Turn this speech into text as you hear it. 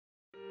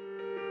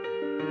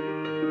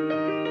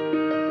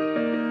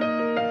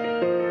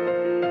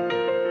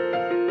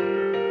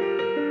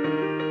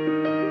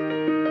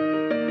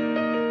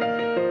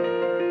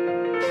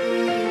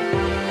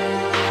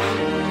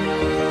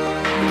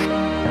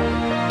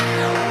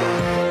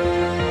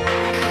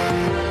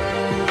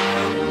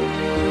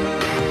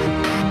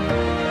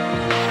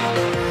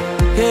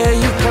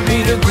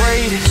be the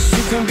greatest,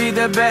 you can be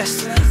the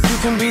best. You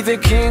can be the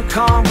King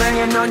Kong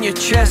banging on your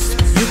chest.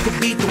 You can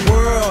beat the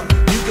world,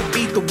 you can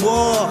beat the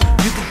war.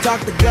 You can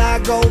talk to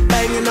God, go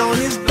banging on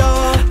his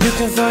door. You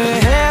can throw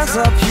your hands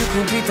up, you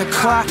can beat the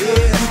clock.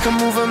 You can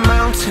move a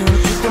mountain,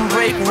 you can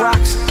break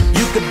rocks.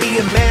 You can be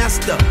a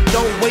master,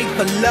 don't wait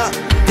for luck.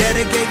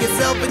 Dedicate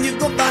yourself and you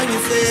gon' find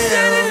yourself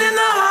standing in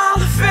the Hall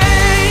of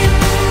Fame.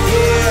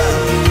 Yeah.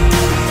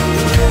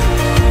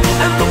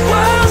 And the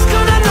world's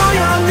gonna know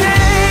your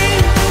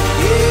name.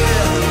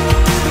 Yeah.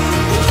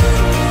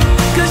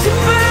 Cause you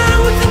burn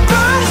with the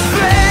brightest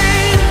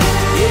flame.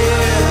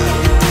 Yeah.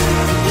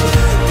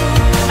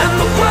 And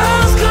the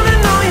world's gonna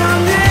know your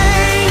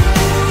name.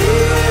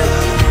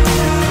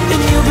 Yeah.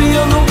 And you'll be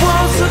on the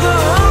walls of the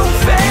Hall of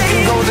Fame. You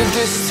can go the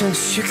distance,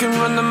 you can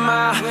run the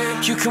mile.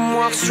 You can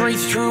walk straight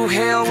through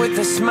hell with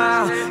a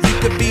smile. You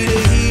could be the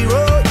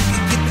hero, you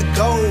can get the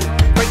gold.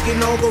 Breaking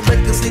all the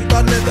records they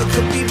thought never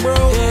could be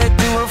broke. Yeah,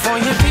 do it for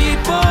your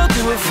people,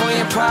 do it for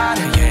your pride.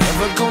 Are you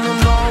ever gonna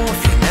know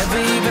if you never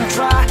even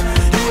try?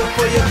 Do it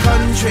for your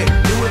country,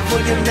 do it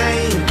for your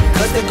name.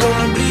 Cause there's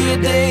gonna be a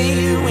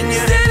day when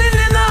you're standing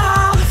in the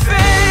Hall of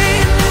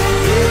Fame.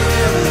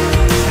 Yeah.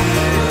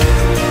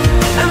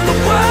 And the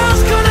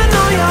world's gonna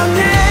know your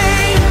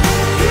name.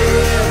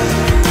 Yeah.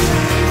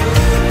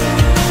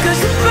 Cause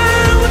you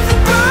burn with the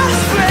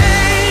brightest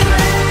flame.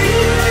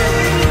 Yeah.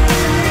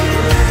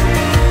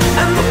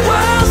 And the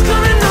world's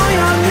gonna know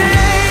your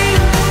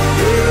name.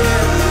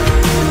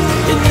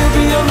 Yeah. And you'll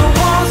be on the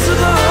walls of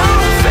the Hall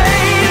of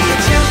Fame. Be a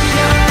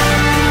champion.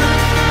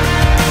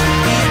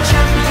 Be a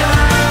champion.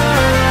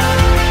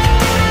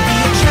 Be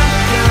a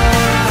champion.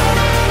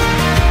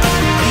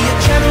 Be a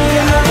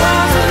champion. On the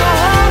walls of the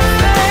Hall of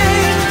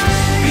Fame.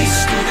 Be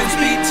students,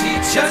 be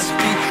teachers,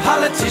 be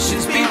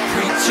politicians, be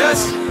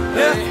preachers.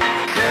 Yeah.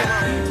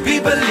 Be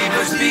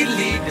believers, be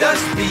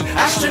leaders, be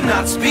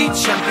astronauts, be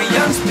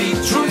champions, be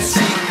truth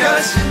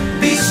seekers.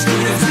 Be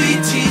students, be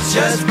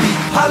teachers, be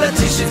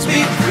politicians,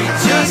 be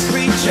preachers.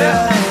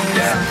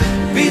 Yeah.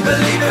 Be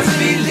believers,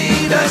 be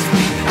leaders,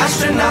 be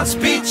astronauts,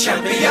 be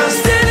champions.